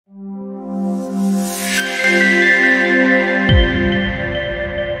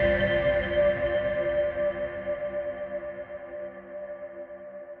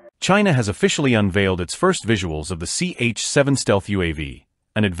China has officially unveiled its first visuals of the CH-7 stealth UAV,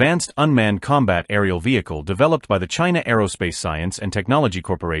 an advanced unmanned combat aerial vehicle developed by the China Aerospace Science and Technology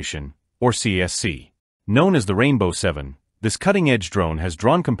Corporation, or CASC. Known as the Rainbow 7, this cutting-edge drone has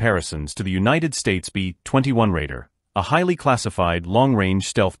drawn comparisons to the United States B-21 Raider, a highly classified long-range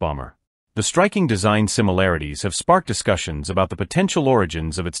stealth bomber. The striking design similarities have sparked discussions about the potential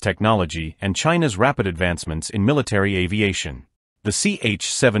origins of its technology and China's rapid advancements in military aviation. The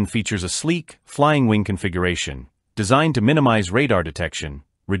CH-7 features a sleek, flying wing configuration, designed to minimize radar detection,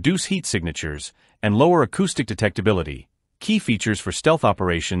 reduce heat signatures, and lower acoustic detectability, key features for stealth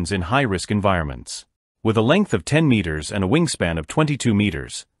operations in high-risk environments. With a length of 10 meters and a wingspan of 22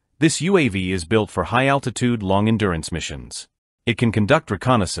 meters, this UAV is built for high-altitude, long-endurance missions. It can conduct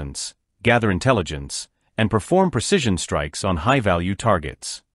reconnaissance, gather intelligence, and perform precision strikes on high-value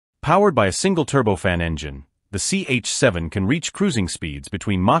targets. Powered by a single turbofan engine, the CH-7 can reach cruising speeds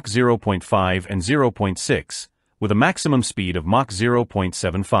between Mach 0.5 and 0.6, with a maximum speed of Mach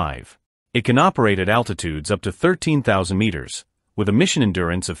 0.75. It can operate at altitudes up to 13,000 meters, with a mission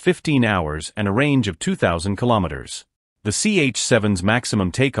endurance of 15 hours and a range of 2,000 kilometers. The CH-7's maximum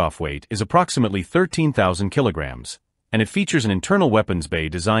takeoff weight is approximately 13,000 kilograms, and it features an internal weapons bay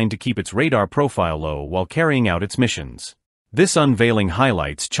designed to keep its radar profile low while carrying out its missions. This unveiling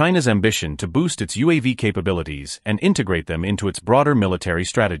highlights China's ambition to boost its UAV capabilities and integrate them into its broader military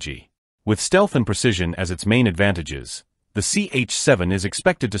strategy. With stealth and precision as its main advantages, the CH-7 is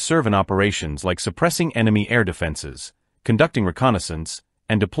expected to serve in operations like suppressing enemy air defenses, conducting reconnaissance,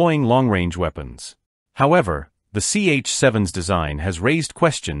 and deploying long-range weapons. However, the CH-7's design has raised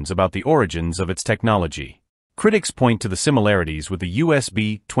questions about the origins of its technology. Critics point to the similarities with the US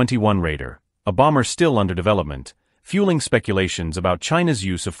B-21 Raider, a bomber still under development, fueling speculations about China's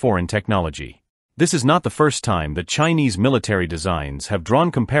use of foreign technology. This is not the first time that Chinese military designs have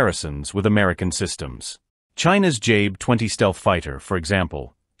drawn comparisons with American systems. China's JAB-20 stealth fighter, for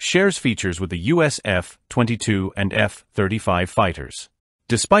example, shares features with the US F-22 and F-35 fighters.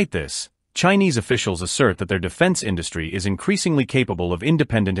 Despite this, Chinese officials assert that their defense industry is increasingly capable of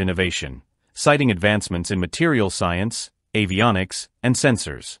independent innovation, citing advancements in material science, avionics, and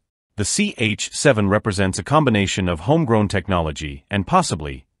sensors. The CH-7 represents a combination of homegrown technology and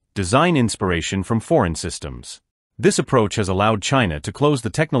possibly design inspiration from foreign systems. This approach has allowed China to close the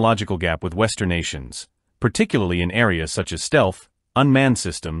technological gap with Western nations, particularly in areas such as stealth, unmanned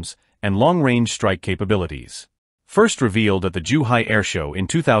systems, and long-range strike capabilities. First revealed at the Zhuhai Airshow in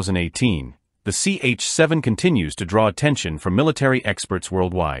 2018, the CH-7 continues to draw attention from military experts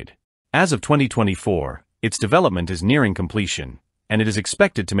worldwide. As of 2024, its development is nearing completion, and it is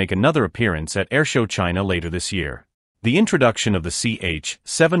expected to make another appearance at Airshow China later this year. The introduction of the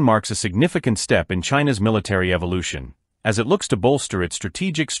CH-7 marks a significant step in China's military evolution, as it looks to bolster its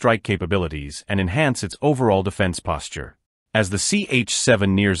strategic strike capabilities and enhance its overall defense posture. As the CH-7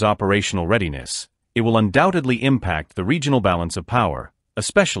 nears operational readiness, it will undoubtedly impact the regional balance of power,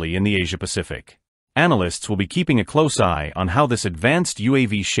 especially in the Asia-Pacific. Analysts will be keeping a close eye on how this advanced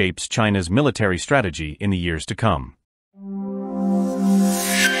UAV shapes China's military strategy in the years to come.